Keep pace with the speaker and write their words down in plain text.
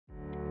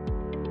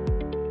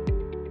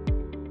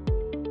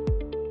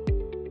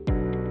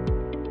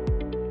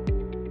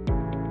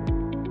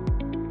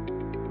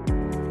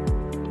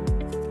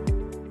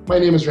My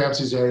name is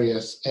Rameses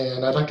Arias,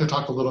 and I'd like to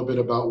talk a little bit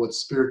about what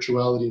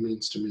spirituality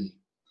means to me.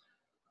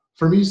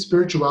 For me,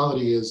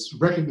 spirituality is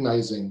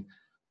recognizing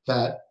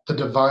that the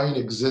divine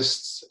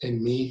exists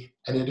in me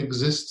and it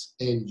exists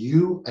in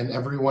you and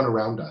everyone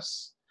around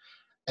us,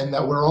 and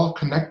that we're all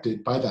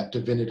connected by that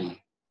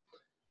divinity.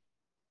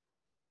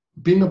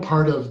 Being a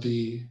part of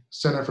the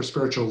Center for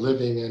Spiritual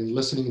Living and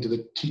listening to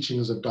the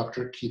teachings of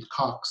Dr. Keith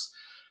Cox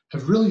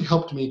have really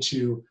helped me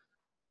to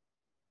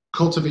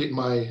cultivate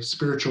my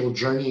spiritual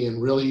journey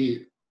and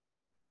really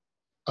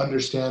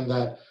understand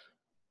that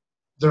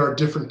there are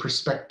different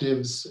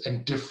perspectives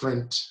and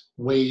different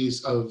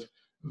ways of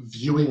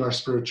viewing our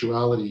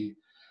spirituality,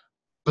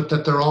 but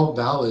that they're all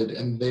valid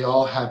and they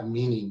all have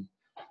meaning.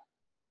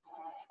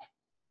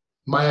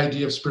 My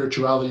idea of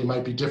spirituality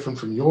might be different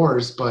from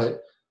yours,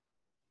 but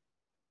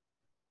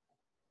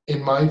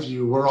in my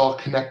view, we're all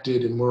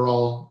connected and we're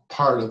all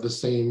part of the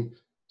same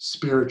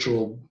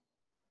spiritual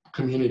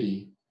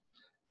community.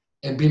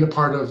 And being a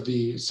part of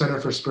the Center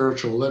for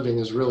Spiritual Living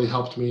has really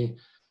helped me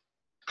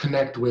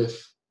connect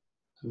with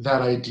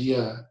that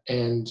idea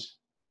and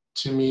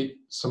to meet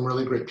some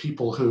really great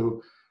people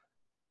who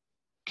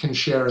can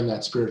share in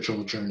that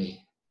spiritual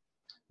journey.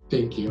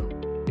 Thank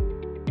you.